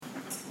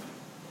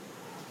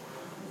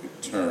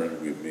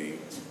turn with me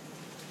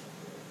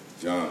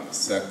to John, the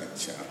 2nd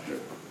chapter,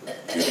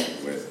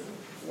 dealing with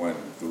 1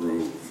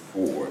 through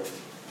 4.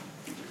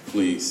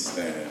 Please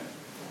stand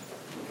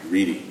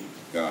reading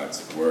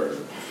God's word.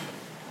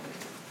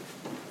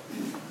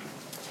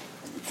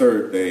 The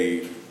third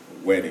day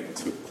wedding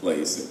took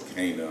place at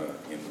Cana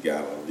in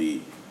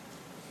Galilee.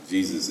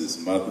 Jesus'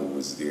 mother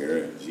was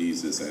there, and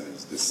Jesus and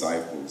his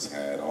disciples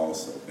had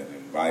also been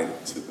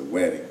invited to the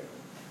wedding.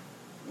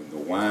 When the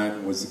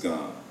wine was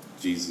gone,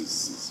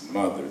 Jesus'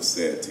 mother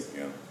said to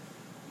him,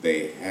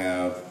 "They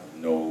have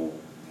no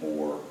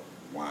more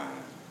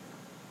wine."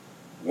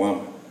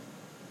 "Woman,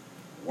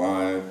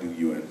 why do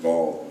you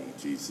involve me?"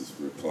 Jesus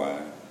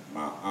replied.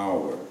 "My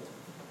hour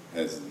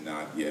has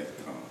not yet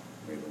come."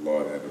 May the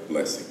Lord add a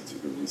blessing to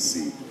the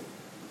receiver.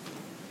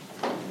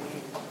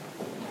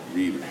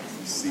 Readers,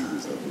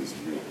 receivers of his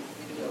word.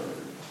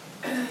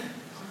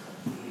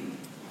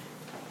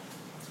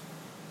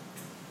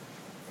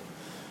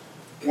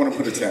 I want to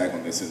put a tag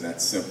on this, and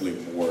that's simply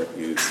more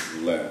is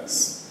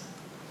less.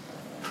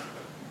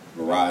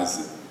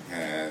 Verizon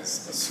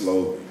has a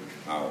slogan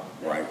out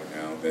right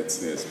now that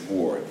says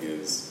more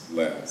is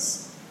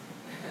less.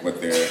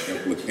 What their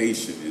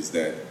implication is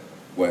that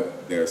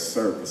what their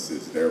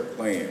services, their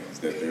plans,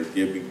 that they're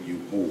giving you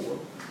more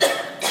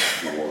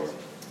for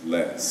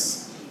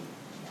less.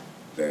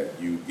 That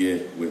you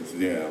get with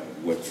them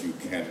what you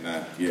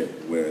cannot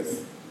get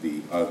with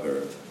the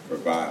other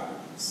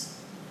providers.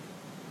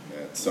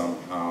 That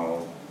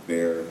somehow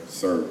their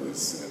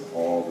service and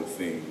all the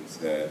things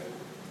that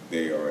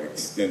they are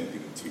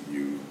extending to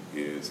you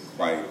is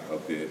quite a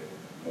bit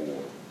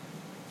more.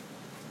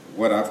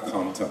 What I've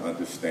come to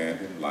understand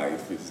in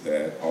life is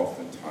that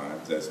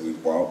oftentimes as we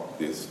walk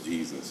this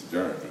Jesus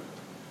journey,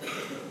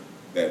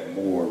 that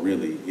more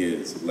really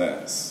is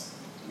less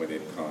when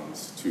it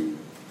comes to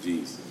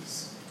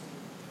Jesus.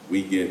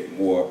 We get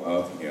more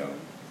of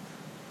him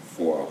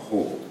for a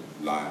whole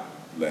lot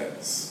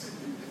less.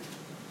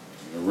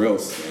 In a real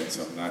sense,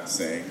 I'm not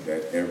saying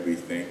that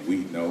everything we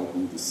know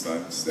who the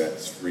Son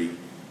sets free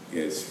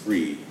is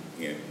free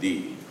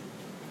indeed.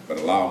 But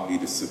allow me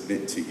to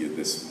submit to you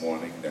this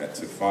morning that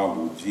to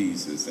follow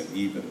Jesus, and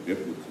even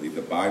biblically,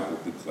 the Bible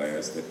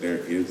declares that there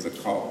is a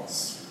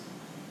cost.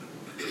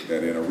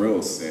 That in a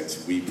real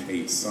sense, we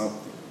pay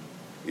something.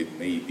 It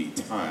may be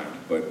time,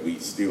 but we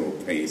still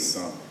pay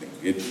something.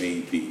 It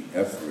may be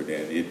effort,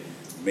 and it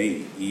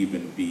may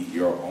even be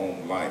your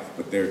own life,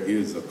 but there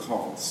is a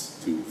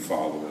cost to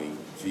following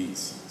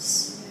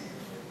Jesus.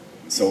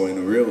 And so in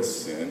a real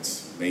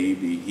sense,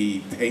 maybe he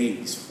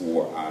pays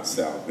for our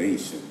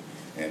salvation,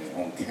 and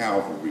on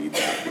Calvary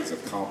that was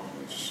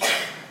accomplished.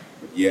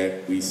 But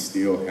yet we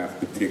still have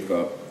to pick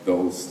up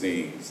those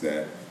things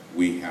that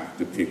we have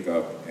to pick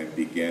up and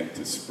begin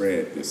to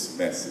spread this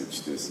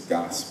message, this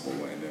gospel.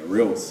 And in a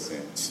real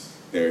sense,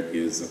 there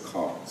is a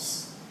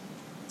cost.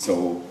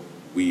 So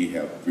we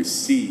have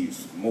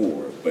received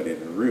more, but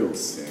in a real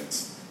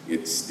sense,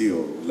 it's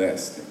still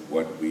less than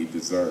what we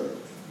deserve.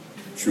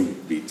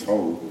 Truth be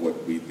told,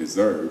 what we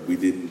deserve, we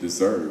didn't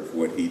deserve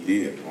what he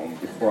did on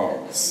the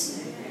cross.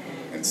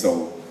 And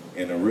so,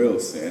 in a real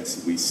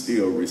sense, we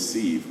still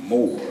receive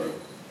more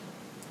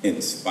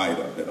in spite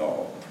of it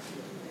all.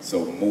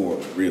 So more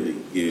really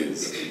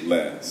is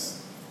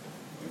less.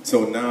 And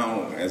so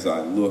now, as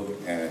I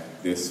look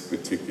at this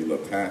particular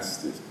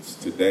passage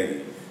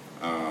today,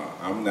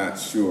 I'm not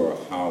sure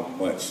how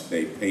much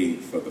they paid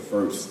for the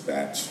first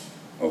batch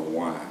of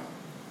wine.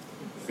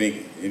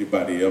 Think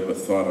anybody ever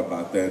thought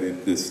about that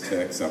in this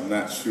text? I'm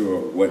not sure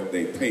what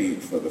they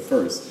paid for the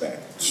first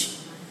batch.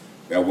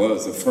 There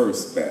was a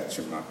first batch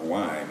of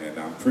wine, and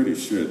I'm pretty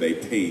sure they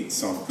paid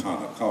some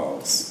kind of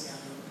cost.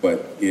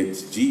 But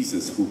it's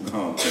Jesus who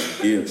comes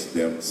and gives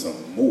them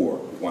some more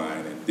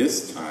wine. And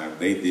this time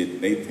they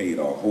paid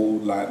a whole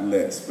lot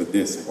less for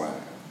this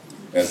wine.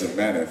 As a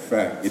matter of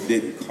fact, it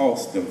didn't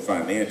cost them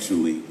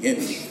financially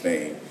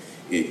anything.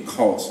 It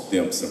cost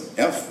them some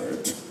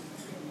effort,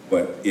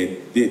 but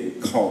it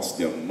didn't cost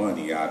them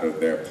money out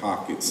of their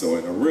pocket. So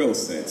in a real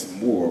sense,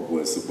 more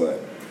was what?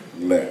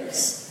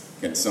 Less.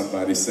 Can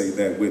somebody say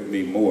that with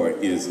me? More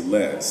is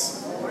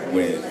less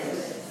when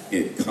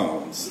it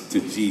comes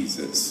to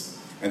Jesus.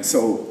 And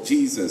so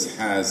Jesus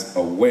has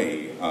a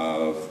way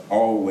of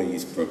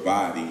always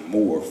providing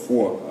more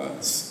for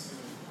us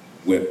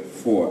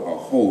for a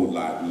whole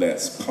lot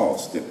less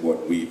cost than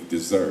what we've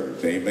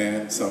deserved.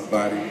 Amen,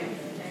 somebody?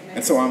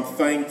 And so I'm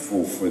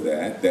thankful for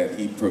that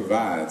he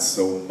provides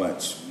so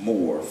much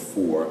more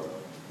for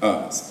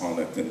us on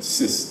a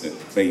consistent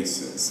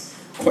basis.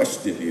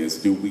 Question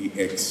is, do we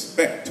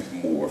expect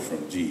more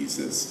from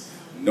Jesus,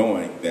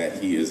 knowing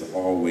that he is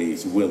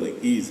always willing?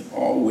 He's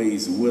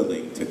always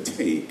willing to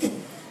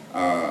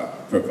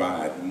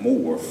provide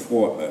more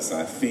for us.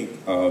 I think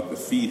of the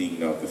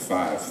feeding of the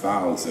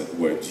 5,000,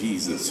 where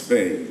Jesus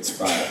feeds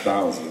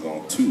 5,000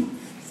 on 2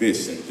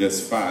 fish and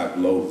just 5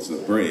 loaves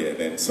of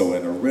bread. And so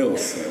in a real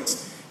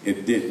sense,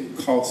 it didn't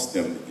cost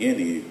them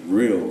any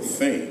real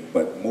thing,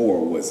 but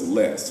more was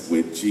less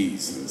with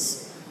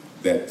Jesus.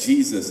 That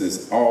Jesus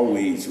is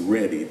always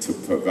ready to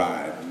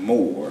provide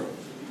more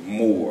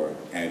more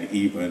and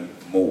even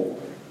more.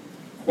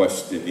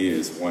 Question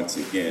is, once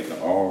again,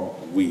 are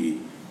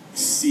we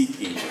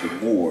seeking the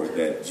more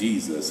that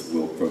Jesus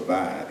will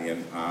provide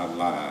in our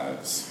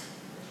lives?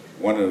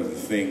 One of the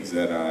things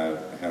that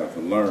I have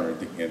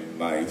learned in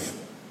life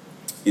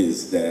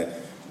is that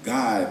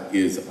God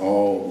is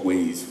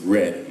always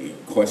ready.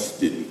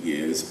 Question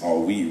is, are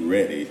we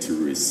ready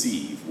to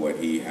receive what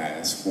he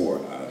has for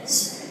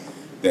us?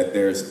 That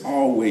there's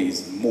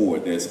always more,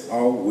 there's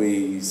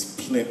always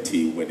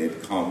plenty when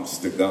it comes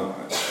to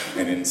God.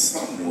 And in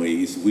some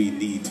ways, we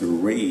need to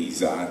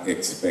raise our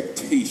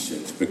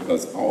expectations,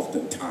 because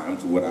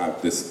oftentimes what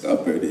I've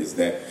discovered is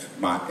that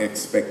my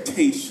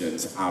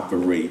expectations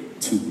operate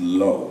too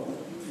low.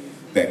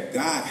 That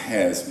God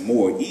has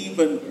more,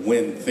 even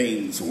when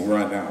things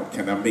run out.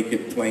 Can I make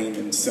it plain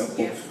and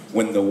simple? Yeah.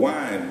 When the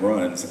wine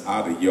runs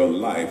out of your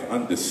life,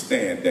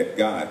 understand that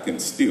God can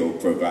still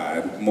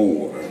provide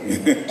more.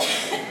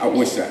 I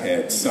wish I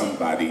had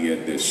somebody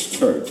in this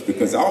church,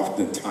 because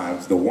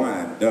oftentimes the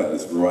wine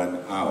does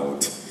run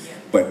out.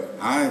 But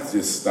I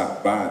just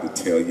stopped by to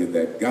tell you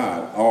that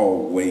God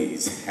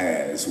always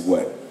has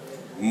what?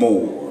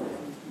 More.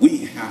 We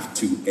have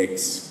to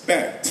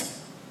expect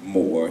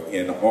more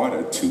in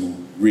order to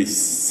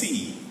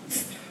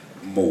receive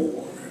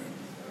more.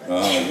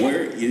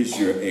 Where is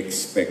your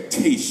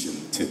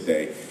expectation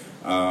today?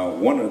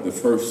 One of the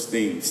first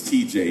things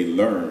TJ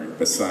learned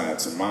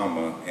besides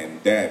mama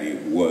and daddy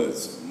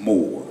was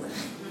more.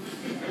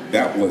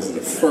 That was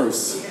the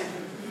first,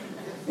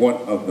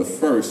 one of the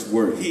first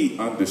where he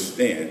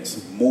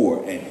understands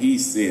more, and he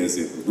says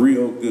it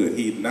real good.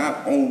 He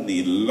not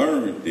only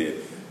learned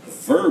it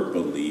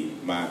verbally,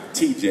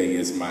 TJ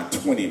is my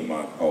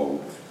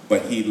 20-month-old,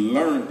 but he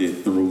learned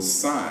it through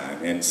sign.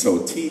 And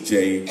so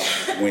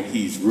TJ, when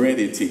he's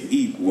ready to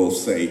eat, will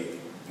say,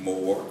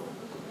 more,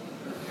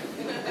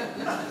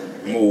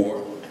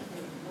 more,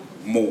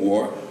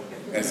 more.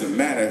 As a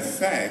matter of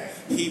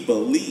fact, he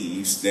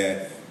believes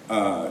that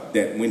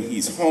that when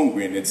he's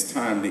hungry and it's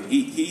time to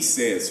eat, he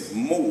says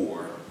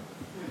more.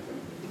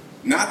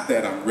 Not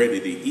that I'm ready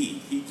to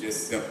eat. He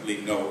just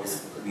simply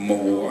knows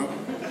more,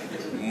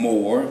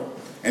 more.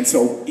 And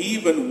so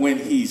even when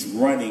he's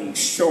running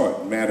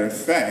short, matter of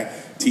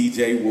fact,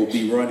 TJ will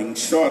be running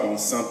short on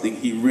something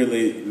he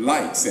really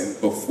likes, and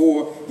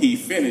before he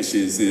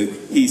finishes it,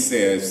 he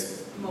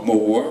says,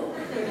 more,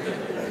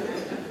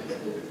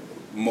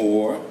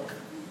 more.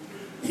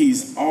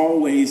 He's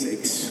always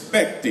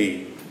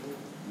expecting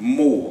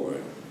more,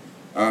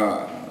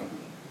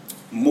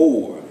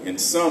 more. In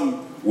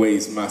some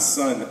ways, my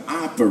son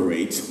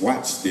operates,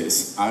 watch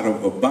this, out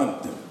of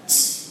abundance.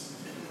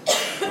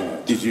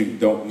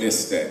 Don't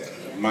miss that.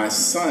 My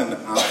son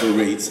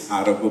operates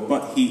out of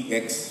abundance. He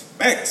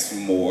expects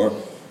more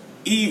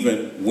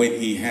even when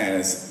he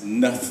has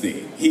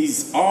nothing.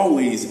 He's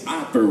always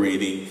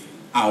operating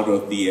out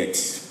of the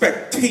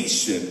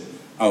expectation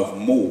of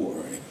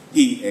more.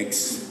 He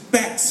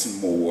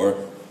expects more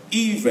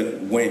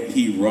even when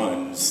he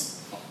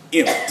runs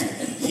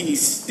empty.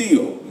 He's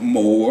still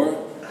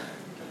more,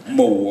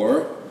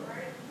 more,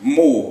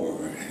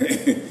 more.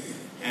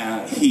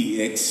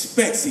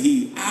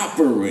 He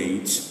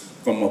operates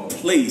from a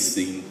place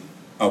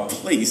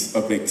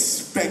of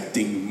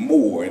expecting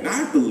more. And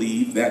I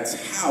believe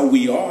that's how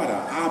we ought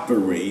to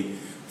operate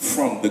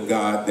from the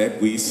God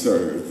that we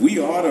serve. We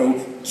ought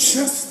to,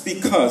 just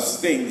because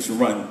things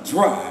run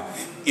dry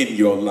in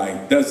your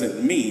life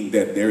doesn't mean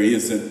that there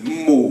isn't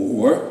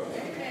more,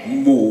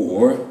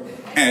 more,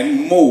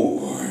 and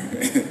more.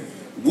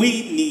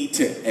 We need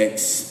to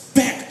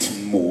expect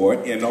more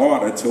in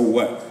order to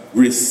what?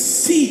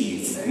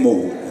 Receive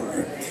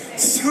more.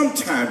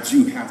 Sometimes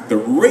you have to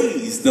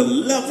raise the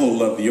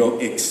level of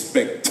your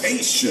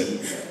expectation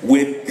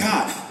with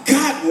God.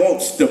 God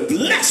wants to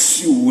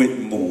bless you with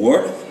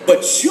more,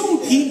 but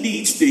he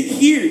needs to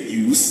hear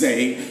you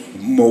say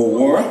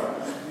more,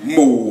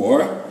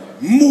 more,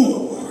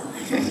 more.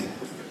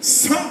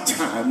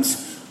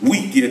 Sometimes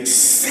we get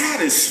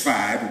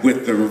satisfied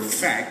with the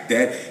fact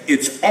that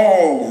it's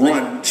all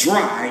run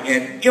dry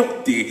and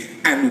empty,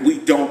 and we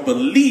don't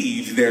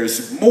believe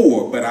there's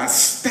more. But I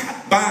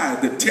stopped by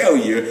to tell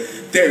you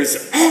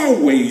there's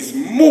always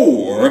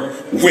more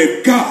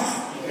with God.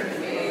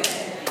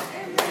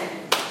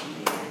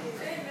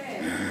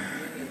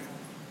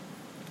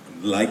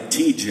 Like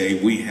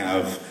TJ, we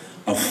have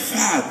a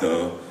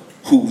Father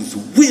who's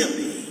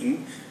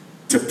willing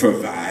to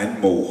provide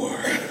more.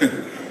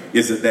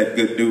 Isn't that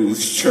good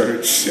news,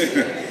 church?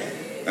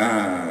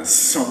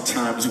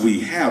 Sometimes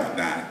we have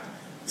not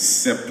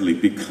simply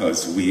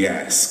because we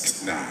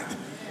ask not.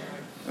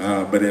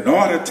 But in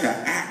order to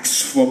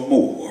ask for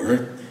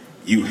more,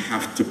 you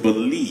have to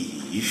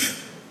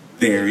believe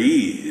there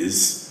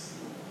is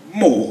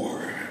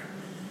more.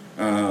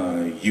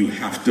 You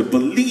have to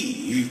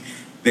believe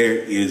there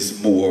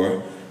is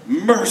more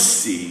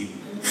mercy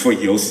for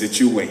your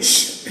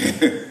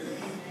situation.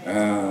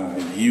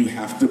 You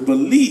have to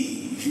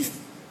believe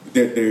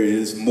that there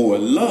is more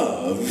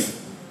love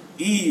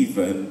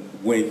even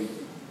when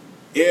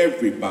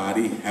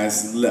everybody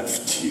has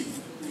left you.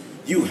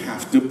 you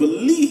have to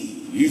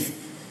believe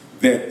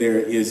that there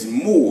is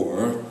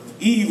more,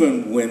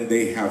 even when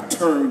they have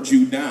turned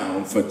you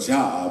down for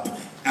job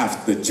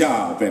after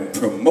job and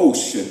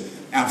promotion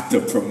after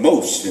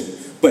promotion.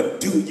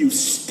 But do you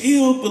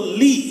still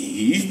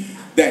believe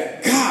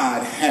that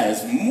God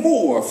has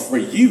more for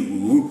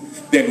you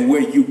than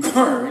where you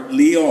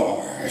currently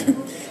are?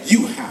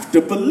 You have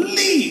to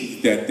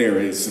believe that there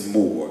is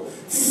more.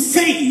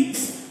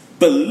 Faith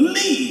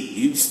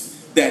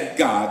believes that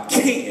God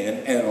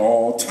can at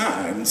all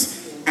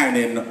times and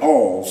in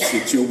all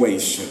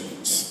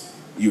situations.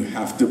 You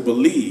have to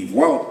believe.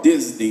 Walt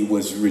Disney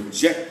was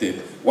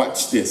rejected,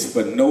 watch this,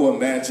 for no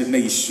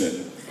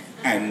imagination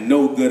and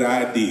no good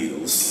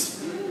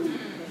ideals.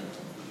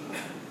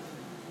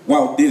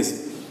 Walt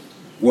Disney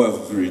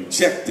was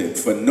rejected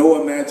for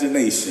no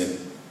imagination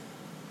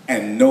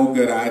and no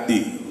good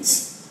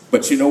ideals.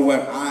 But you know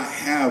what? I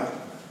have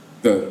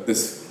the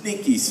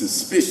sneaky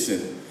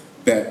suspicion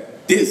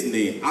that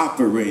Disney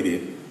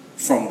operated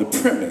from the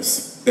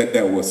premise that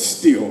there was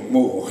still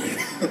more.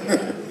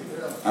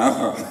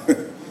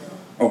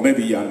 Or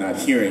maybe y'all not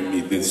hearing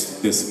me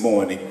this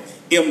morning.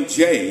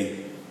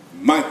 MJ,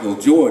 Michael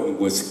Jordan,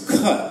 was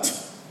cut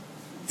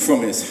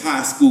from his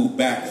high school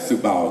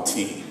basketball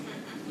team.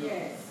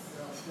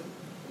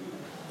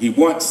 He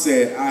once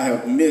said, I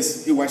have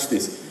missed, watch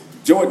this,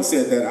 Jordan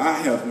said that I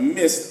have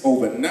missed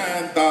over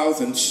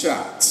 9,000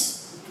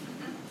 shots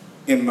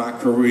in my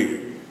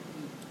career.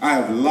 I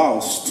have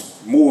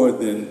lost more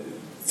than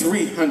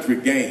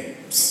 300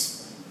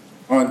 games.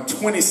 On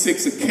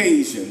 26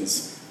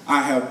 occasions,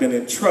 I have been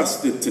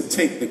entrusted to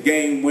take the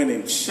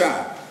game-winning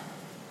shot,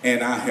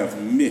 and I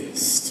have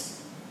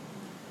missed.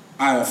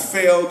 I have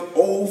failed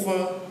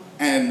over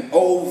and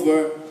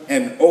over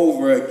and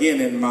over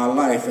again in my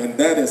life, and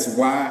that is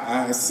why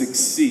I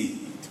succeed.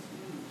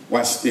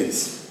 Watch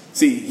this.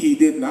 See, he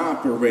didn't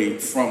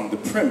operate from the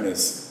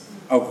premise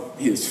of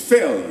his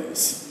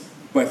failures,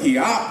 but he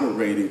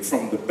operated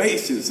from the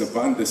basis of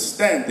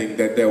understanding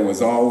that there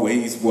was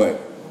always what?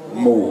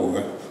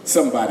 More.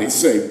 Somebody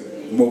say,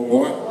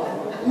 more,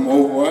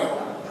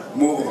 more,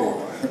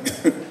 more.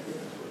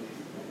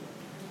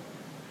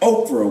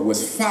 Oprah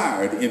was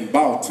fired in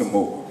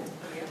Baltimore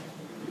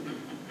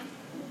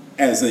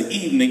as an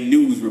evening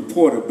news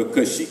reporter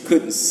because she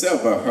couldn't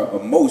sever her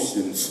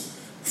emotions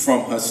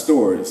from her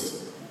stories.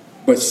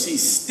 But she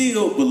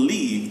still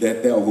believed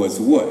that there was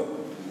what?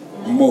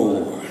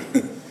 More.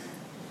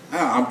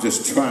 I'm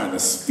just trying to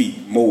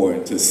speak more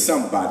into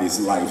somebody's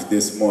life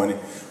this morning.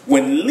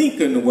 When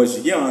Lincoln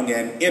was young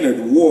and entered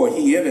war,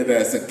 he entered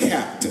as a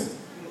captain,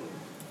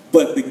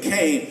 but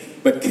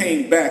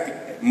came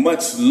back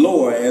much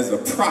lower as a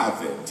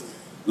private.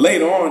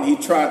 Later on, he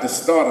tried to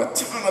start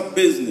a ton of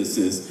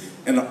businesses,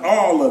 and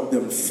all of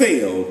them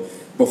failed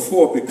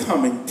before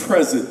becoming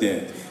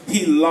president.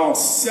 He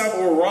lost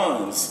several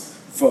runs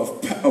for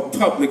a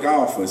public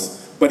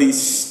office, but he's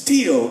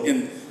still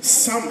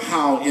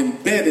somehow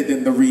embedded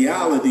in the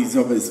realities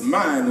of his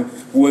mind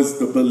was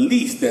the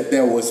belief that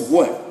there was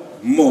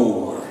what?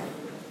 More.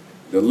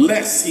 The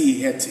less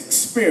he had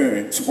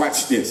experienced,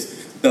 watch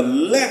this, the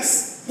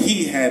less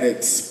he had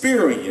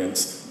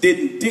experienced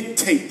didn't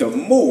dictate the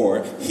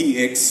more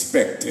he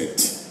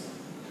expected.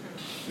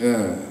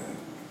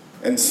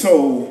 And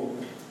so,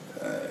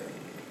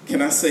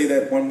 can I say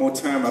that one more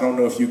time? I don't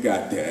know if you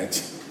got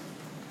that.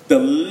 The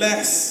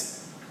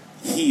less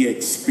he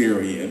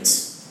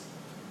experienced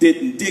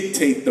didn't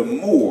dictate the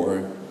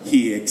more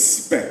he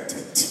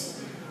expected.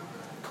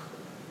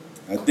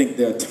 I think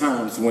there are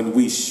times when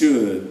we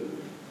should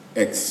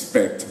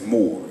expect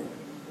more.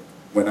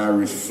 When I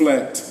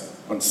reflect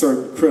on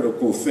certain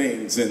critical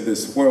things in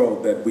this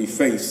world that we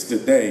face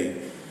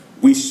today,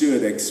 we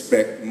should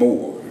expect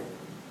more.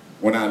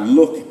 When I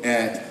look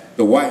at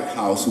the White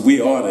House,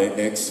 we ought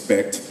to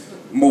expect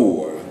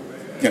more.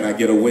 Can I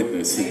get a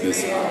witness in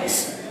this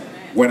house?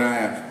 When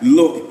I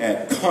look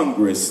at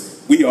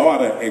Congress, we ought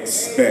to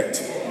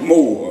expect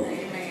more.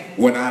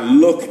 When I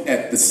look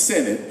at the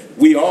Senate,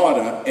 we ought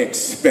to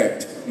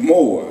expect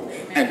more.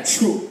 And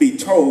truth be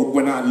told,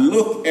 when I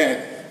look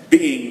at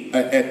being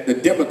at the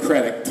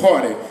Democratic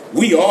Party,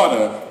 we ought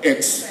to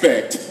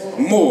expect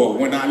more.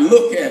 When I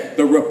look at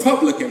the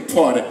Republican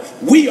Party,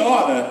 we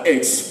ought to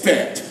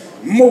expect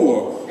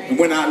more.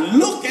 When I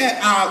look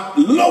at our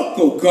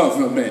local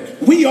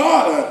government, we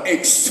ought to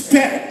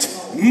expect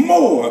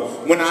more.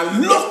 When I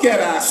look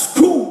at our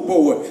school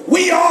board,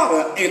 we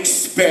ought to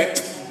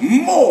expect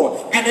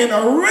more. And in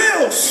a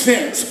real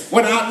sense,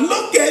 when I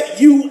look at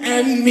you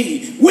and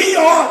me, we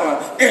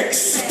ought to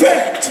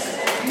expect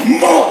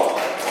more.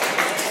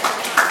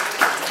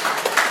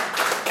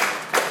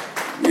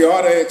 We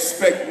ought to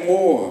expect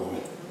more.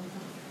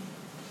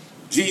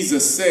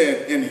 Jesus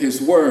said in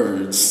his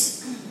words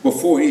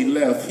before he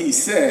left, he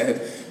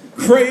said,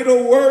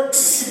 greater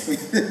works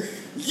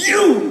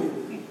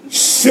you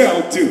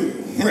shall do.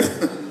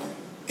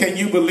 Can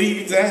you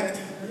believe that?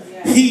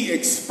 He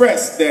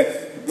expressed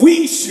that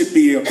we should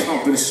be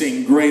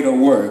accomplishing greater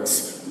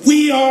works.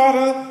 We ought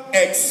to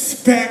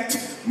expect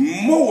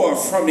more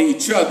from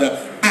each other,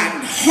 and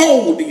and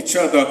hold each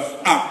other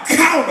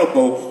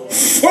accountable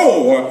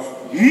for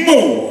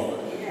more.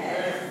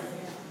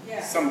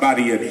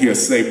 Somebody in here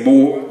say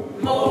more.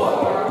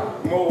 More.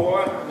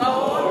 More.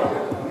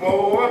 More.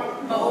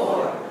 More.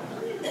 More.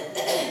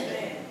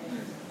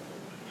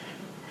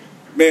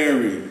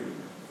 Mary,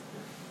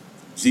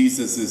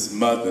 Jesus'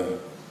 mother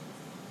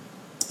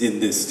in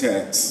this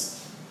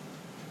text,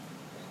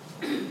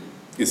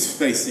 is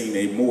facing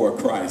a more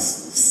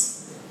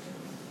crisis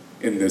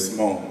in this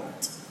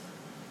moment.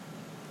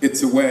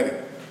 It's a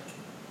wedding.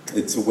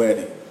 It's a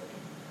wedding.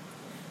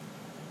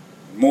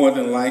 More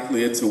than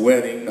likely, it's a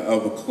wedding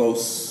of a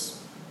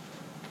close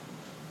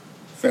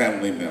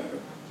family member.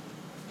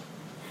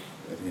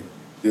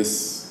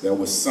 There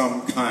was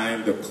some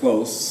kind of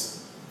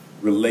close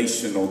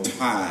relational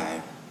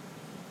tie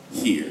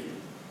here.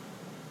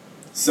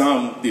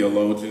 Some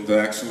theologians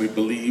actually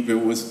believe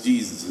it was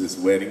Jesus'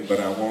 wedding, but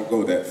I won't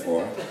go that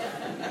far.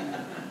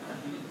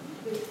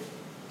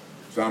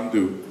 Some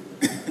do.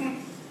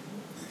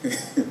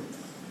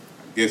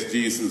 Guess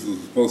Jesus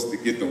was supposed to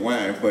get the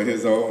wine for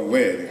his own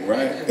wedding,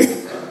 right?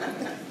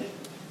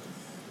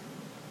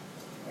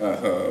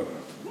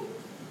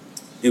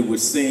 It would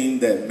seem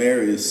that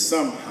Mary is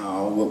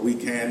somehow, what we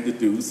can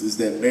deduce is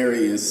that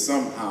Mary is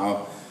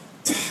somehow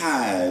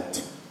tied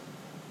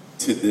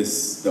to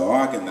the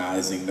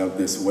organizing of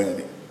this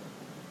wedding.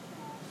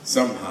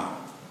 Somehow.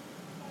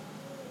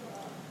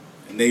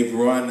 And they've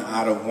run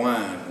out of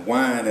wine.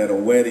 Wine at a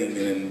wedding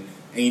in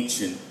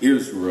ancient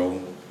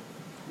Israel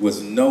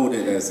was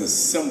noted as a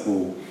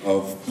symbol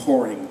of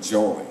pouring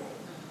joy.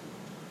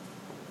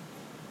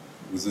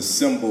 It was a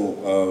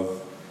symbol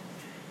of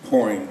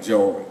pouring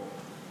joy.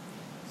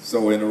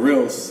 So in a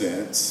real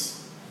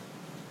sense,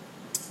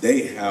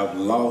 they have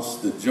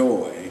lost the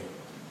joy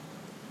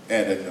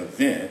at an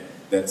event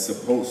that's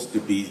supposed to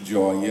be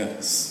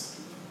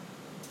joyous.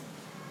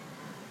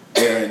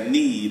 They're in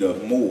need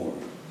of more.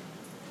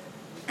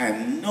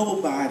 And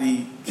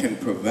nobody can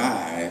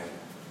provide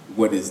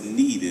what is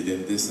needed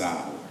in this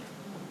hour.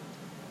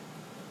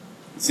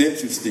 It's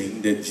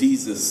interesting that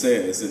Jesus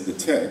says in the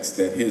text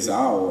that his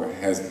hour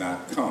has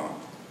not come.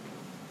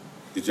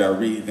 Did y'all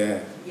read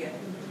that? Yeah.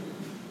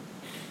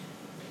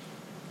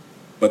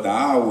 But the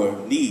hour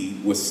of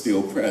need was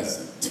still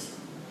present.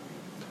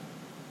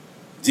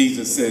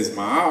 Jesus says,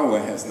 my hour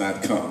has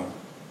not come,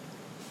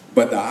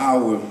 but the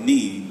hour of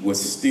need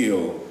was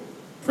still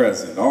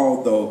present.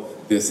 Although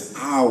this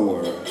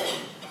hour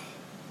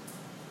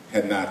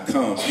had not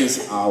come,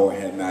 his hour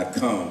had not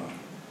come,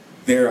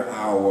 their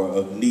hour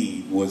of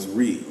need was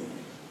real.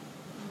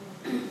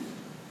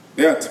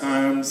 There are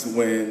times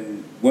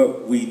when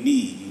what we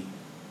need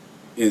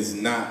is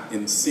not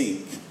in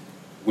sync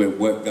with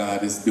what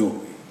God is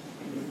doing.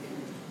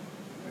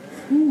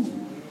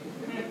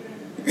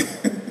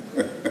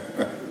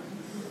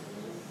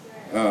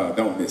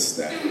 Don't miss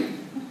that.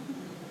 And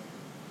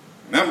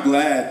I'm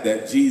glad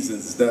that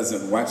Jesus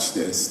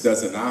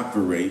doesn't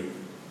operate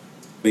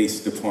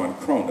based upon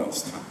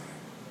Chronos time.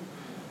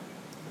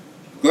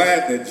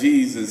 Glad that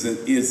Jesus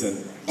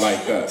isn't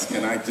like us.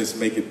 Can I just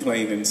make it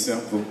plain and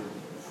simple?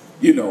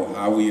 You know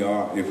how we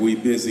are. If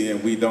we're busy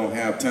and we don't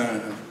have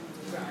time,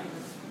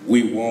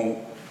 we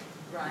won't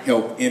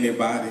help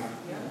anybody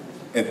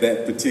at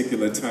that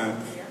particular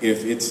time.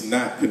 If it's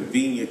not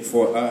convenient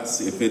for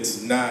us, if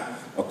it's not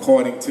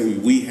according to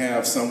we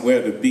have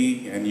somewhere to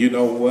be, and you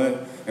know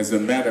what? As a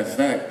matter of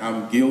fact,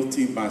 I'm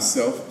guilty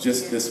myself.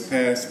 Just this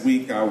past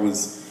week, I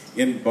was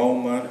in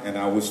Beaumont and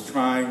I was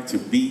trying to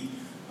beat.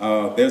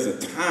 There's a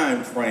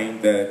time frame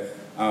that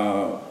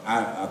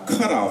a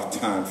cutoff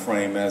time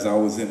frame. As I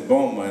was in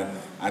Beaumont,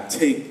 I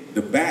take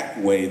the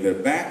back way. The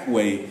back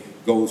way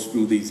goes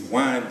through these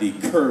windy,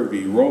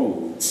 curvy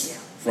roads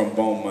from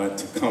Beaumont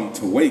to come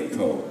to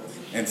Waco.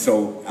 And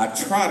so I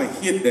try to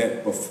hit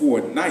that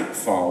before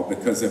nightfall,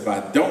 because if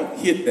I don't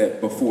hit that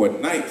before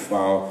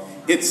nightfall,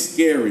 it's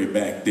scary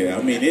back there.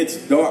 I mean, it's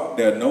dark,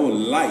 there are no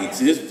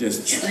lights. It's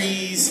just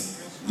trees,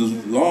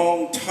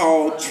 long,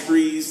 tall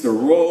trees. The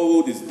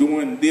road is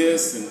doing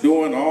this and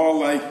doing all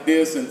like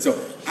this. And so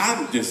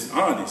I'm just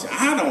honest,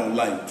 I don't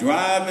like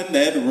driving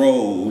that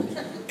road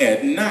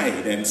at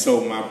night. And so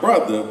my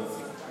brother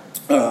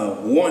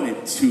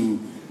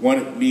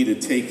wanted me to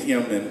take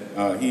him and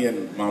he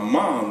and my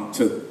mom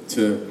to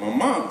my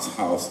mom's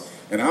house.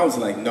 And I was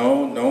like,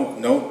 no,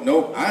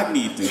 I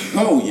need to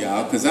go,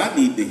 y'all, because I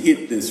need to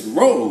hit this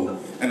road.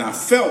 And I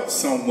felt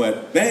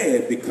somewhat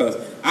bad because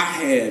I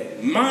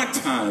had my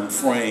time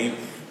frame,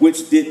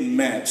 which didn't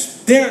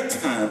match their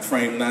time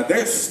frame. Now,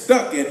 they're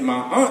stuck at my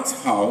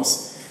aunt's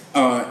house,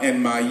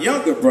 and my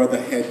younger brother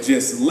had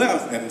just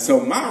left. And so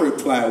my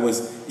reply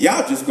was,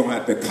 y'all just going to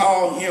have to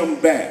call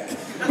him back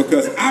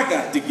because I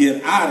got to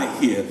get out of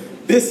here.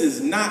 This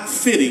is not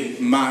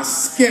fitting my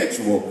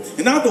schedule.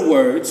 In other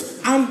words,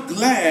 I'm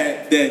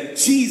glad that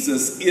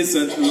Jesus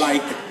isn't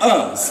like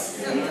us.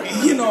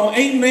 You know,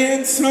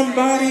 amen,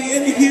 somebody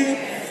in here?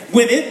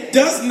 When it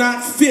does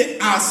not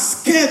fit our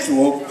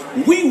schedule,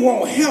 we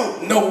won't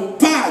help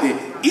nobody.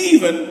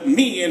 Even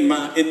me in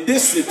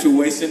this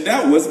situation,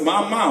 that was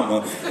my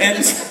mama. And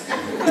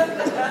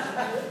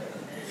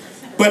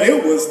but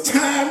it was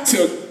time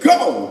to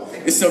go.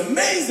 It's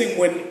amazing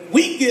when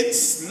we get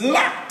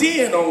locked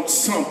in on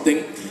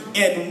something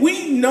and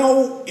we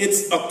know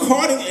it's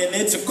according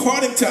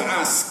to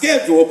our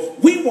schedule.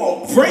 We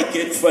won't break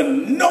it for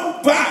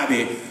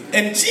nobody.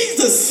 And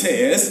Jesus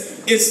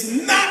says, it's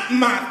not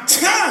my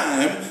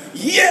time,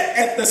 yet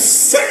at the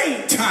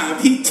same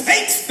time, he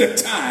takes the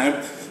time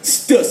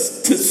to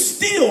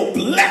still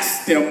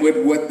bless them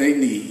with what they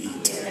need.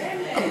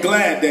 I'm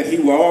glad that he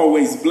will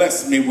always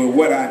bless me with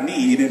what I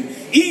need, and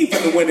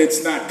even when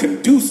it's not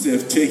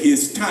conducive to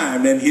his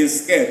time and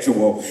his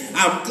schedule.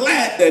 I'm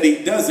glad that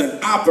he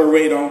doesn't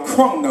operate on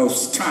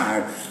Chronos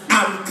time.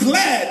 I'm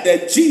glad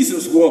that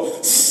Jesus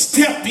will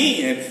step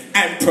in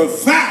and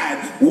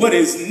provide what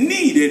is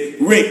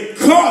needed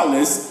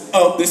regardless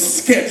of the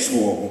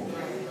schedule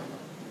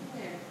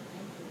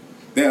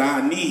that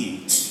our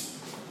needs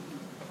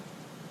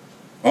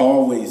are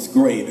always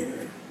greater.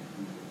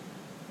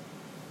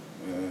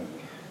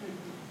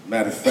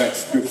 Matter of fact,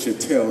 scripture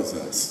tells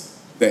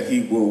us that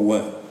he will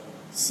what?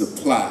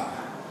 Supply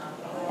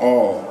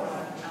all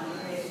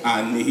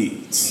our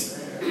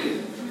needs.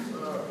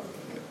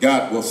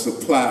 God will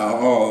supply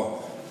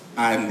all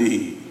our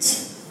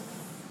needs.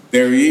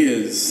 There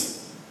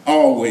is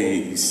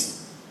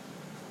always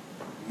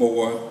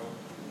more,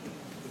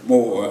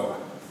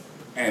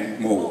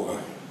 and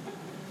more.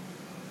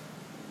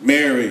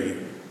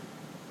 Mary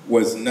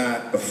was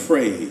not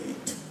afraid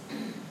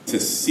to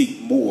seek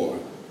more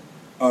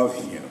of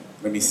him.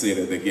 Let me say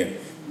that again.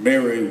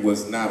 Mary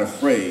was not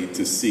afraid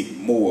to seek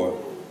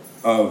more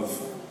of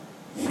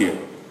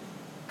him,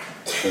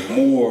 or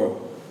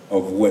more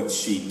of what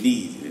she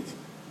needed.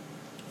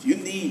 If you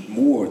need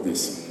more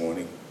this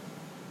morning,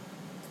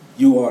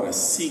 you ought to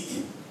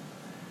seek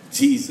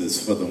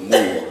Jesus for the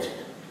more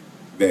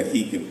that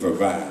he can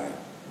provide.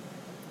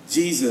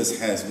 Jesus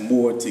has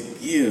more to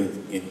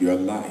give in your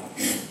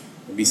life.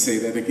 Let me say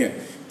that again.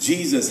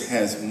 Jesus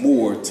has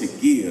more to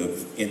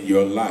give in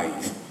your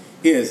life.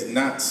 He has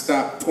not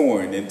stopped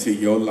pouring into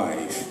your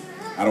life.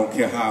 I don't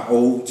care how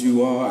old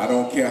you are. I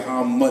don't care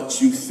how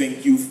much you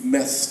think you've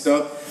messed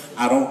up.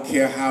 I don't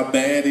care how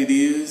bad it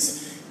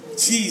is.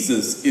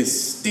 Jesus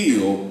is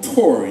still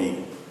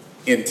pouring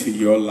into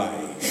your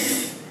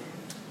life.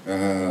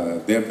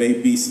 There may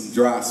be some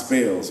dry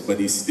spells, but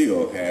he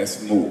still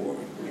has more.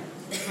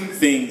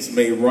 Things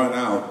may run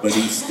out, but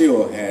he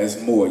still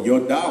has more. Your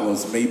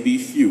dollars may be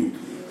few,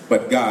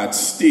 but God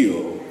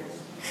still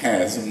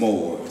has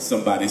more.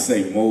 Somebody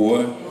say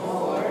more,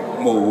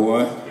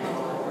 more.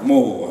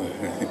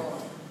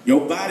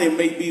 Your body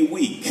may be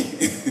weak,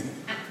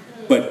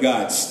 but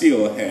God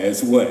still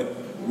has what?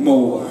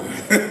 More.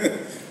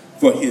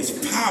 For his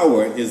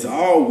power is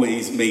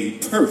always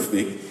made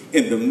perfect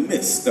in the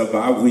midst of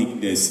our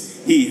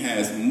weakness. He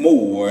has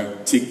more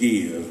to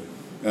give.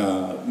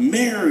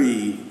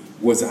 Mary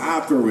was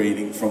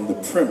operating from the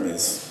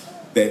premise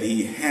that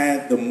he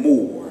had the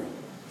more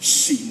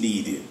she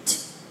needed.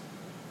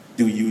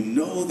 Do you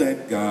know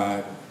that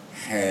God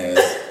has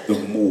the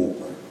more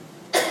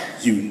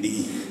you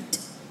need?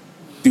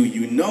 Do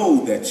you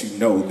know that you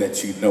know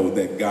that you know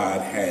that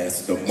God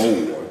has the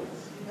more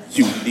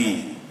you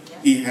need?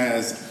 He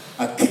has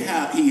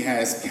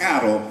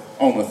cattle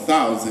on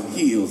 1,000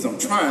 hills. I'm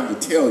trying to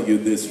tell you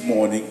this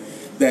morning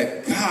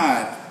that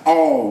God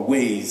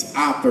always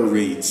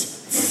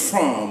operates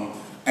from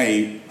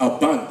an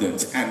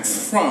abundance and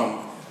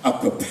from a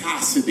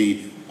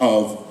capacity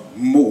of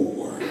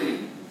more.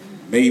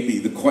 Maybe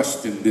the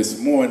question this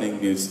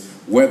morning is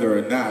whether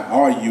or not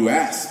are you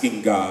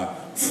asking God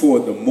for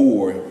the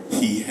more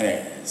he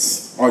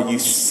has? Are you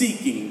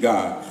seeking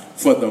God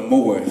for the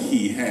more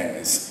he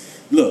has?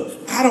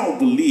 Look, I don't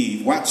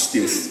believe, watch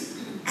this,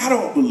 I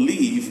don't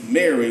believe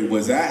Mary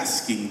was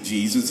asking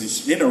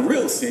Jesus. In a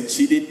real sense,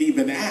 she didn't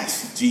even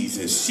ask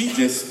Jesus. She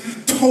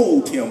just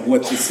told him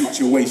what the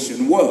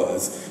situation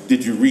was.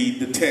 Did you read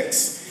the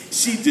text?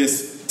 She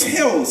just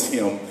tells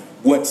him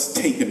what's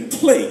taken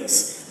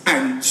place.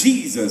 And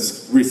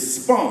Jesus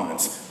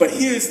responds. But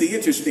here's the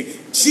interesting,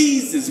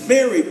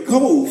 Mary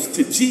goes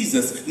to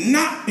Jesus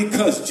not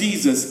because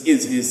Jesus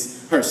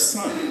is her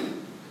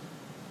son.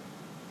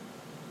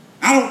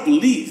 I don't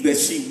believe that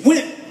she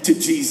went to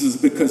Jesus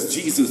because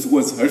Jesus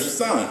was her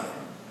son.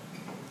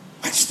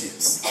 Watch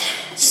this.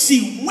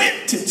 She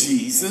went to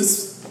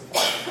Jesus,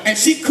 and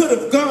she could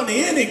have gone to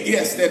any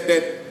guest at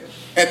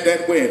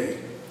that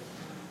wedding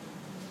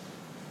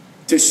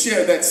to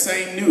share that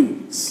same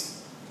news.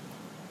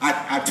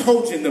 I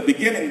told you in the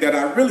beginning that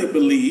I really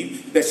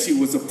believe that she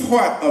was a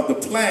part of the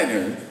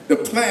planning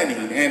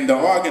and the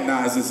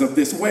organizers of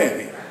this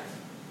wedding.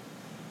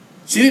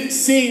 She didn't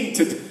seem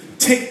to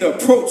take the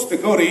approach to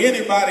go to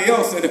anybody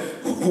else, and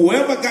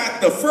whoever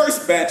got the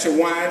first batch of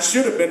wine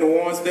should have been the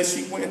ones that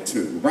she went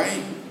to,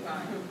 right?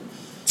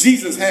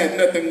 Jesus had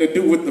nothing to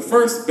do with the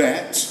first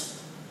batch,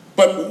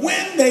 but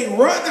when they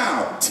run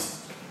out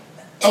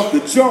of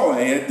the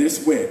joy at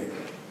this wedding,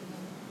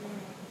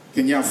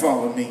 can y'all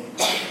follow me?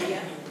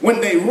 When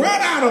they run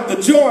out of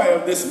the joy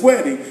of this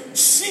wedding,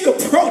 she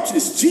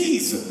approaches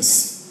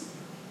Jesus.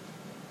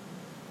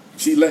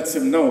 She lets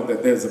him know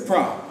that there's a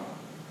problem,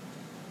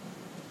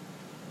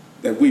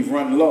 that we've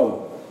run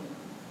low,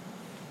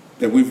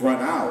 that we've run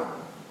out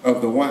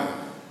of the wine.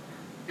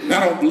 And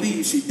I don't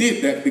believe she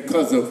did that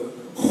because of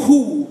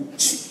who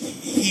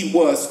he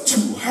was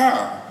to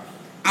her.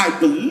 I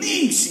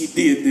believe she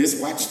did this,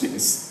 watch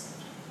this,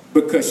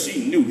 because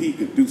she knew he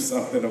could do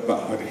something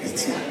about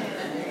it.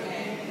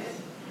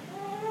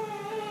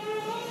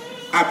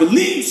 I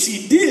believe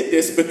she did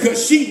this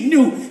because she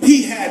knew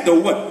he had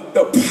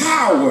the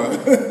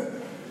power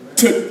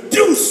to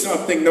do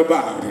something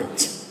about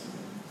it.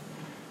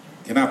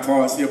 Can I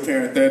pause here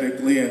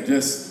parenthetically and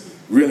just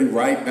really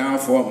right now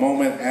for a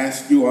moment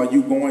ask you, are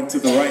you going to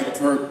the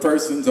right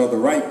persons or the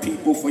right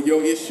people for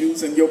your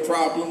issues and your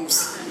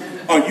problems?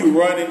 Are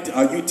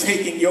you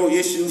taking your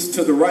issues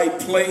to the right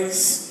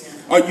place?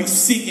 Are you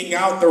seeking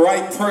out the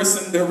right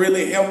person to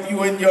really help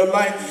you in your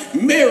life?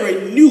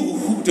 Mary knew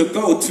who to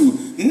go to,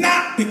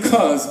 not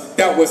because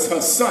that was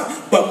her son,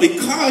 but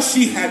because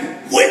she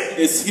had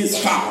witnessed his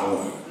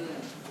power.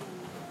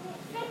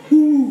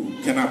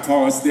 Can I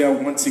pause there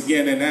once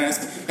again and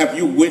ask, have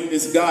you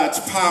witnessed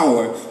God's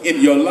power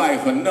in your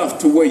life enough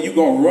to where you're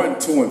going to run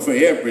to him for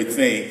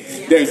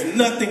everything? There's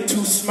nothing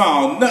too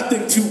small,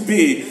 nothing too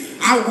big.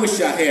 I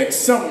wish I had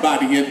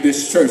somebody in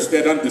this church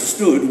that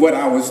understood what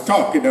I was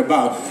talking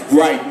about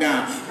right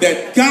now.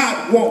 That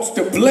God wants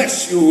to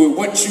bless you with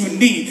what you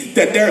need.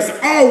 That there's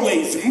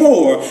always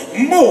more,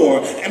 more,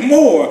 and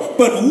more.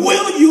 But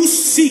will you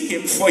seek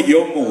him for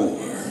your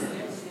more?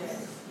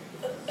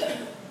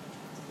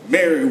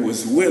 Mary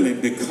was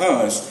willing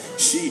because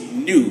she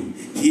knew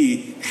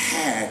he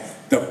had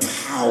the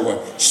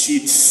power.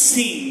 She'd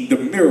seen the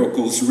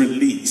miracles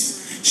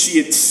released.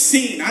 She had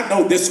seen, I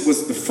know this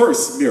was the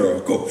first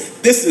miracle.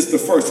 This is the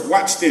first,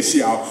 watch this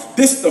y'all.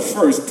 This is the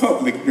first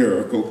public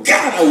miracle.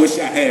 God, I wish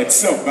I had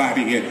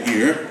somebody in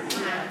here.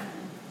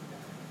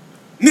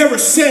 Never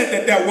said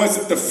that that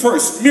wasn't the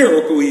first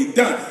miracle he'd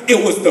done.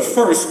 It was the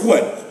first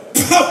what?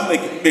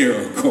 Public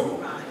miracle.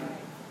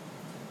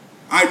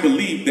 I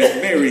believe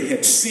that Mary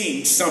had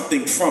seen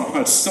something from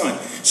her son.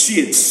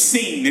 She had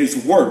seen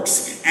his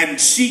works,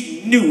 and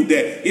she knew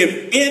that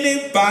if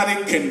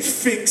anybody can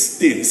fix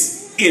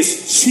this,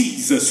 it's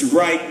Jesus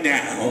right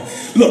now.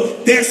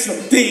 Look, there's some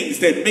things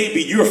that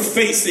maybe you're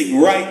facing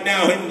right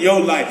now in your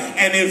life,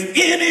 and if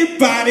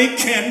anybody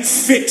can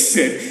fix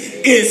it,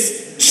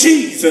 it's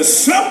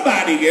Jesus.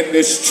 Somebody in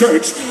this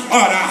church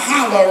ought to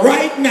holler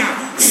right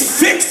now,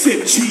 fix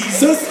it,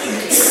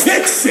 Jesus.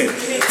 Fix it.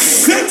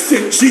 Fix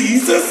it,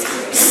 Jesus.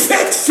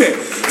 Fix it.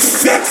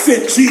 Fix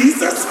it,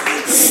 Jesus.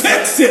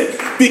 Fix it.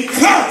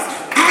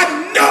 Because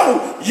I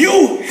know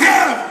you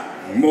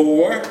have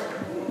more,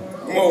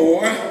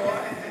 more,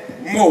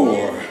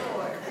 more.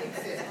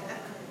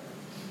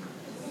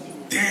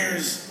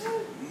 There's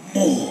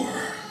more.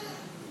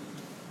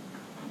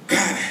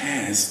 God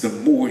has the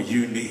more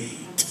you need.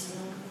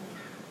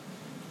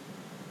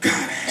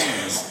 God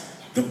has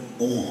the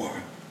more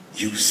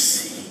you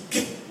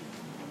seek.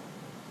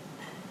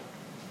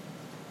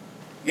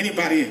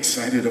 Anybody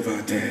excited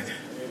about that?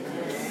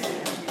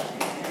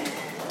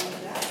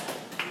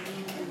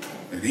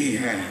 And he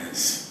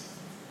has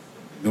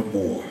the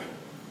more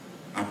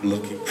I'm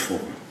looking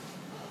for.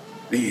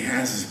 He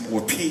has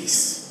more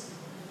peace.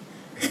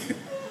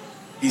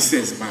 He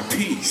says, my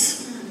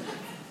peace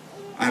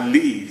I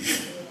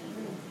leave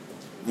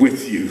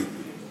with you.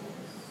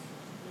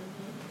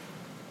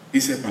 He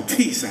said, my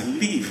peace I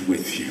leave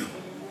with you.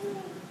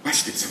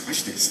 Watch this,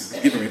 watch this.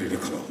 I'm getting ready to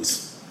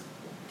close.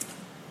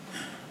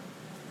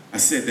 I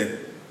said that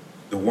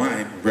the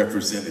wine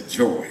represented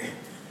joy,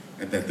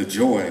 and that the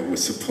joy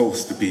was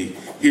supposed to be,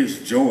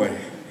 here's joy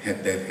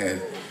that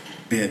had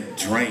been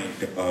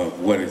drained of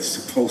what is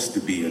supposed to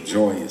be a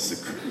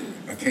joyous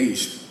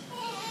occasion.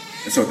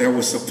 And so there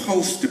was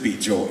supposed to be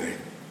joy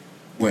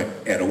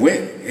at a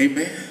wedding,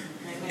 amen?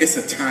 It's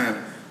a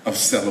time of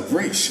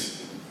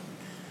celebration.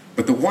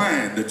 But the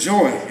wine, the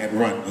joy had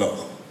run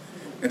low.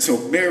 And so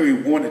Mary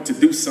wanted to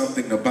do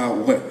something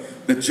about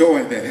what? The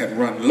joy that had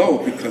run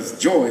low, because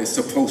joy is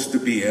supposed to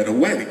be at a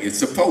wedding. It's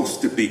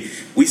supposed to be,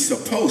 we're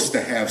supposed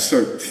to have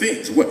certain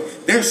things.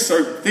 There's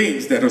certain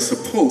things that are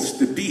supposed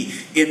to be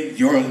in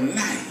your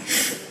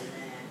life.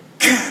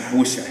 God, I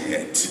wish I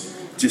had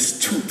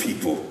just two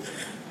people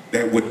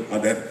that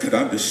could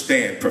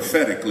understand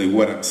prophetically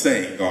what I'm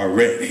saying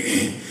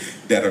already,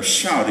 that are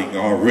shouting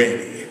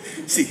already.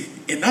 See,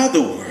 in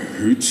other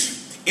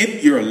words, in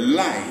your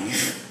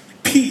life,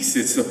 peace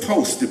is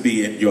supposed to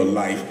be in your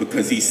life,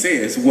 because he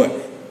says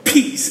what?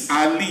 Peace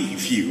I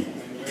leave you.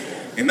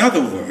 In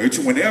other words,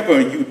 whenever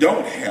you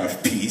don't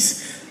have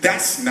peace,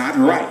 that's not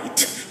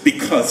right,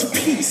 because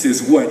peace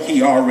is what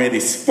he already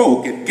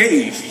spoke and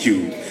gave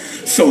you.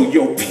 So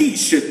your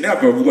peace should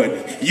never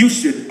you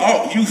should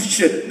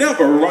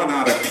never run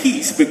out of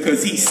peace,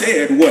 because he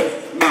said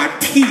what? My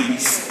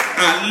peace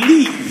I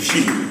leave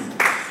you.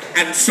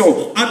 And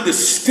so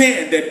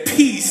understand that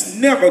peace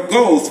never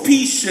goes.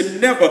 You should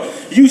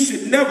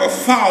never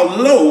fall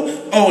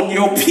low on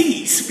your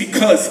peace,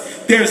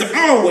 because there's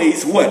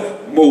always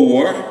what?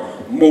 More,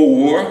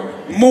 more,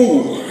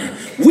 more.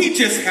 We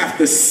just have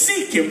to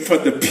seek him for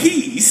the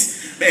peace.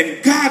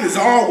 And God is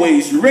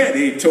always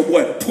ready to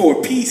what?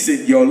 Pour peace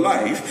in your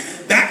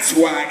life. That's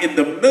why in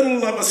the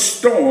middle of a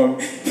storm,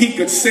 he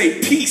could say,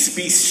 peace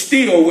be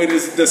still with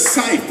his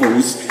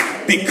disciples,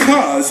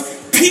 because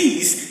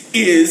peace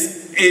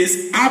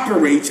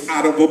operates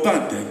out of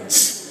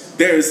abundance.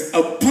 There's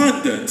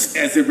abundance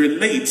as it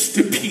relates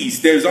to peace.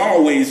 There's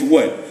always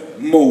what?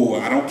 More.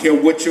 I don't care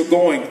what you're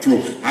going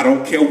through. I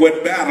don't care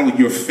what battle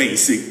you're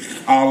facing.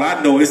 All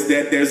I know is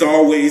that there's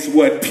always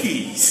what?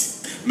 Peace.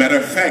 Matter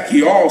of fact,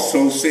 he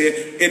also said,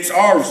 it's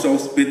also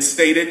been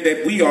stated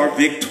that we are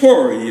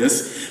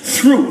victorious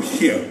through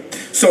him.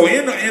 So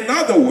in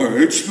other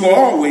words, you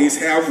always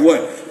have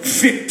what?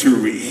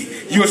 Victory.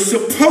 You're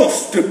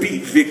supposed to be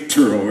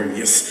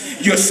victorious.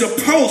 You're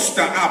supposed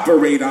to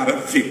operate out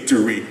of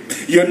victory.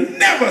 You're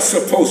never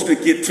supposed to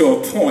get to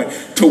a point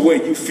to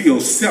where you feel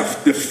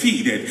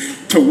self-defeated,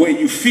 to where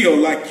you feel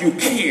like you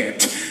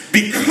can't.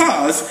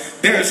 Because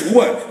there's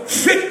what?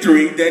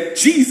 Victory that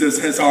Jesus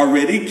has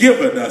already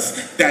given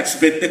us. That's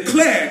been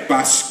declared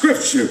by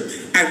Scripture.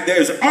 And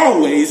there's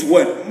always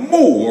what?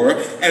 More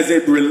as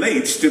it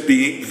relates to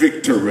being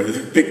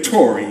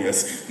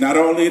victorious. Not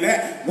only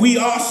that, we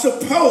are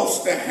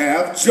supposed to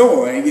have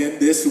joy in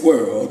this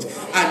world.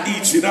 I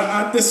need you to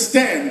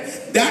understand.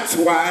 That's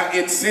why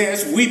it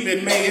says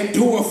weeping may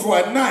endure for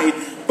a night,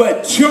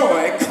 but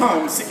joy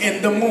comes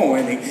in the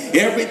morning.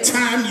 Every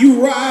time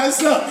you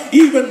rise up,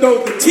 even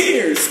though the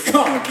tears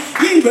come,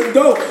 even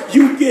though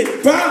you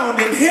get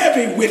bound and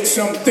heavy with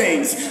some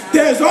things,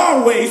 there's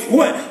always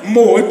what?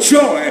 More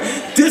joy.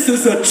 This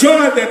is a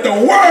joy that the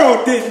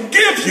world didn't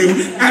give you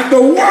and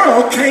the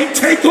world can't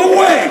take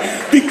away,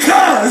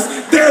 because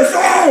there's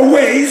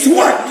always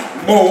what?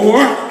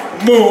 More.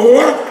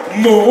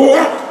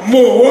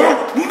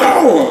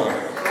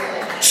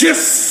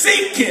 Just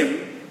seek him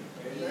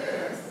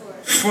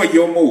for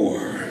your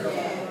more.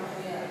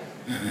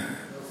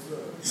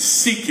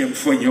 Seek him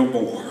for your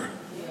more.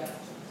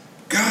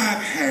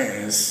 God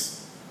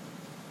has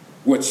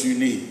what you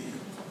need.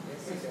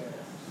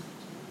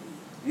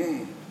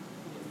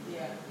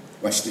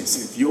 Watch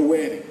this. If your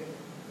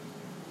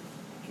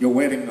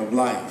wedding of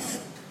life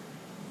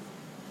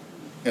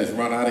has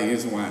run out of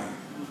his wine,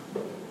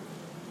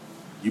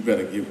 you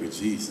better get with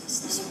Jesus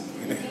this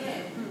morning,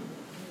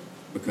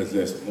 because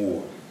there's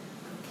more.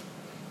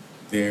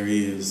 There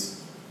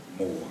is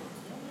more.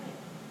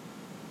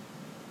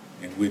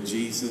 And with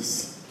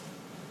Jesus,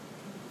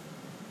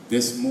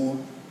 this more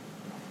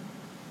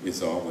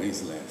is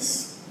always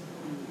less.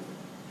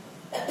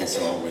 It's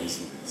always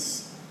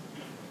less.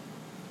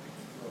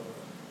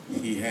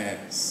 He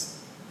has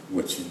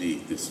what you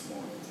need this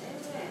morning.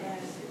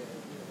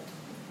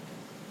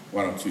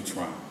 Why don't you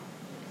try?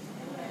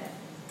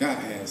 God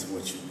has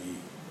what you need.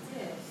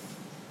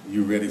 Are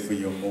you ready for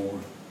your more?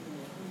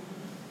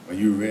 Are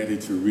you ready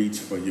to reach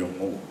for your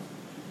more?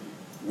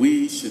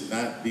 We should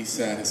not be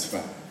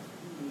satisfied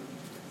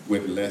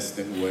with less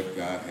than what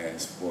God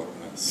has for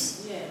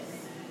us.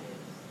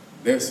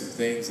 There's some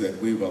things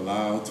that we've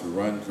allowed to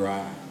run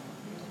dry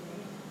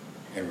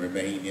and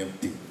remain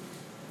empty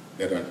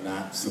that are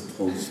not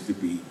supposed to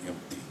be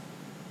empty.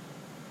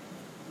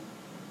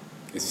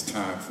 It's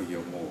time for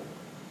your more.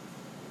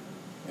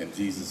 And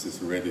Jesus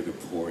is ready to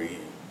pour in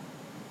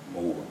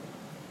more.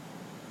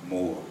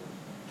 More.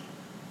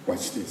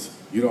 Watch this.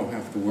 You don't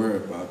have to worry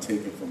about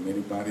taking from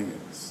anybody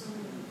else,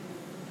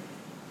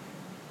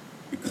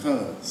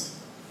 because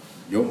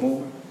your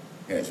more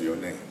has your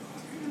name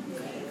on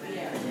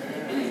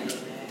it.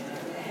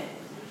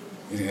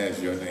 It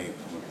has your name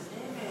on it.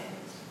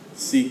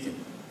 Seek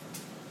him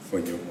for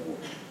your more.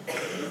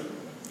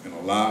 And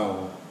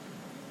allow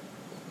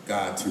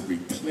God to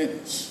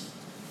replenish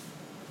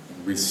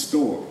and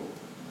restore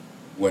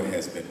what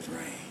has been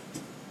drained.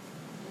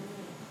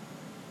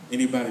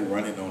 Anybody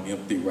running on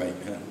empty right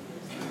now?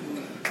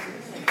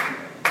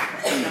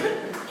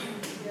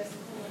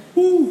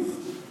 Woo.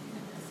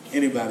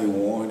 Anybody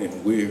worn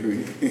and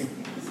weary?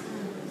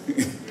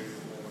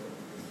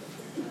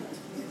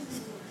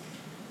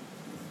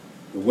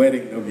 The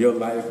wedding of your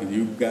life and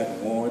you've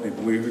gotten worn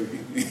and weary?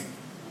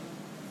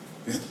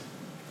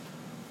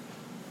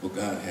 Well,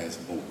 God has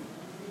more.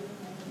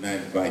 And I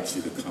invite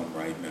you to come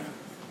right now.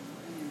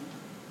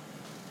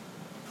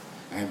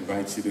 I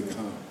invite you to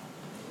come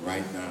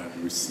right now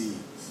and receive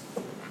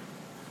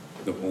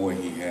the more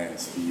he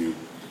has for you.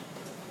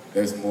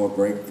 There's more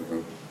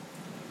breakthrough.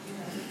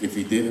 If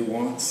he did it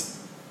once,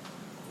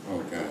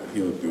 oh God,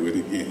 he'll do it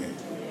again.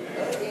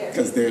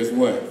 Because there's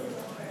what?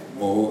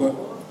 More,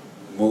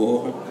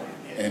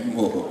 and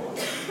more.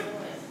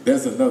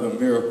 There's another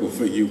miracle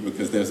for you,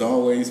 because there's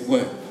always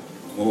what?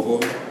 More,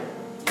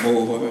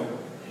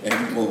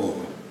 and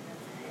more.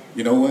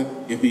 You know what?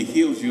 If he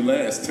healed you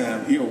last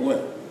time, he'll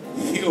what?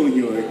 Heal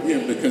you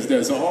again, because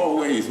there's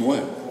always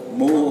what?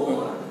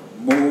 More.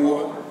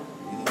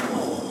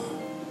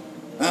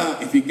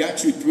 If he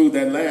got you through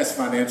that last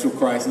financial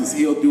crisis,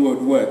 he'll do it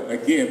what?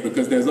 Again,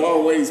 because there's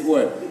always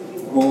what?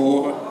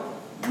 More.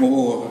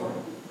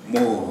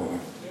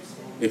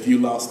 If you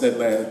lost that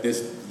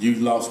You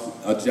lost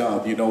a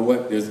job. You know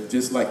what? There's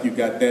just like you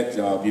got that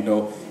job, you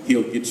know,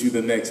 he'll get you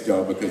the next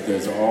job because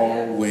there's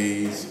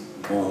always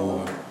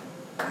more.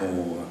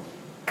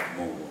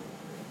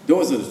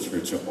 Doors of the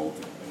church are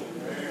open.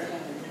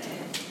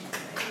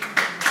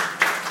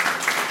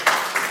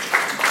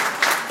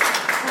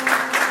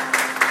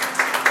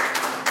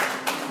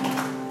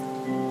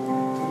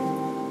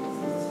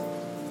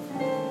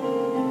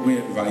 We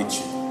invite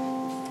you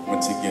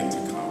once again to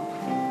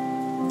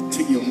come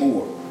to your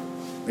more.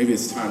 Maybe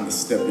it's time to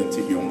step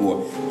into your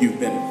more.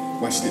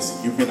 Watch this,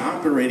 you've been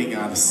operating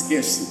out of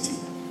scarcity,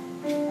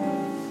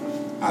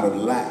 out of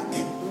lack.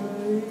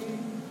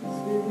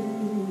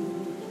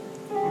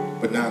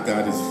 But now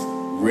God is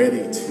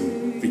ready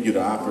for you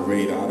to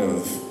operate out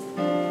of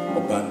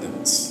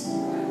abundance.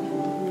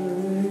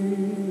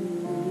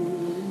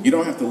 You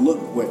don't have to look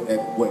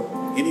at what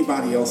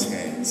anybody else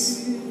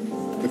has,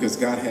 because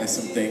God has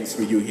some things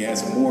for you. He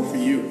has more for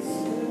you.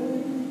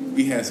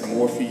 He has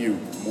more for you.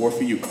 More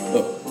for you.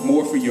 Look,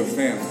 more for your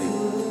family.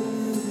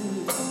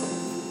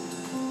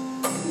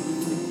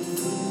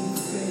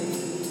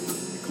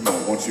 Come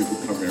on, won't you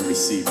come and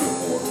receive your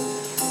more?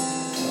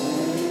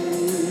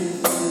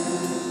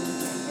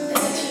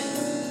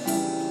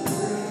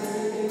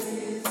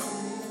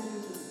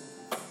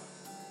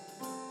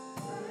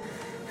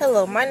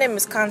 Hello, my name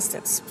is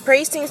Constance,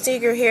 praise team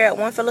speaker here at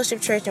One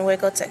Fellowship Church in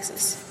Waco,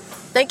 Texas.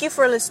 Thank you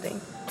for listening.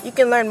 You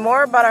can learn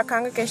more about our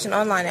congregation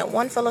online at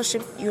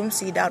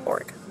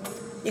onefellowshipumc.org.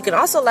 You can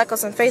also like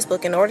us on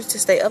Facebook in order to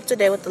stay up to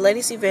date with the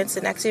latest events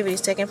and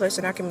activities taking place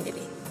in our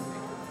community.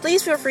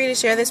 Please feel free to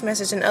share this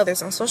message and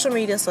others on social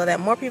media so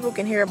that more people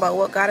can hear about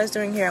what God is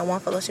doing here at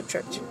One Fellowship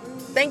Church.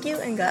 Thank you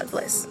and God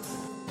bless.